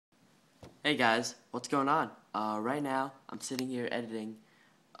Hey guys, what's going on? Right now I'm sitting here editing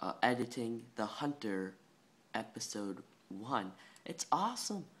The Hunter episode 1. It's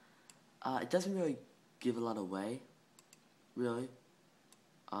awesome. It doesn't really give a lot away, really,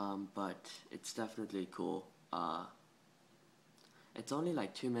 but it's definitely cool. It's only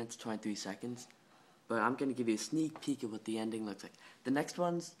like 2 minutes 23 seconds, but I'm gonna give you a sneak peek of what the ending looks like. The next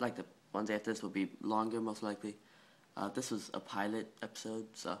ones, like the ones after this, will be longer most likely. This was a pilot episode,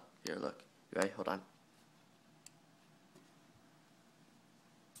 so here, look. You ready? Hold on.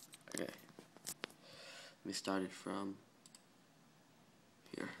 Okay. Let me start it from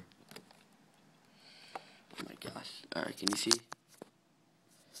here. Oh my gosh. Alright, can you see?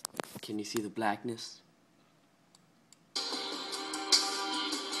 Can you see the blackness?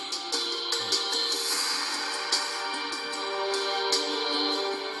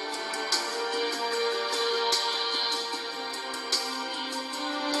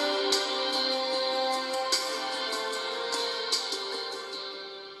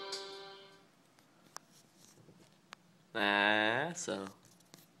 So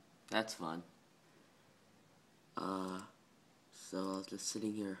that's fun. So I was just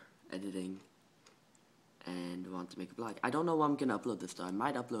sitting here editing and want to make a vlog. I don't know when I'm gonna upload this though. I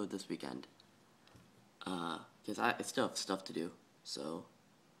might upload this weekend. Because I still have stuff to do. So,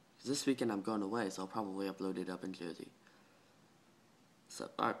 cause this weekend I'm going away, so I'll probably upload it up in Jersey.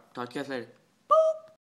 So, alright, talk to you guys later.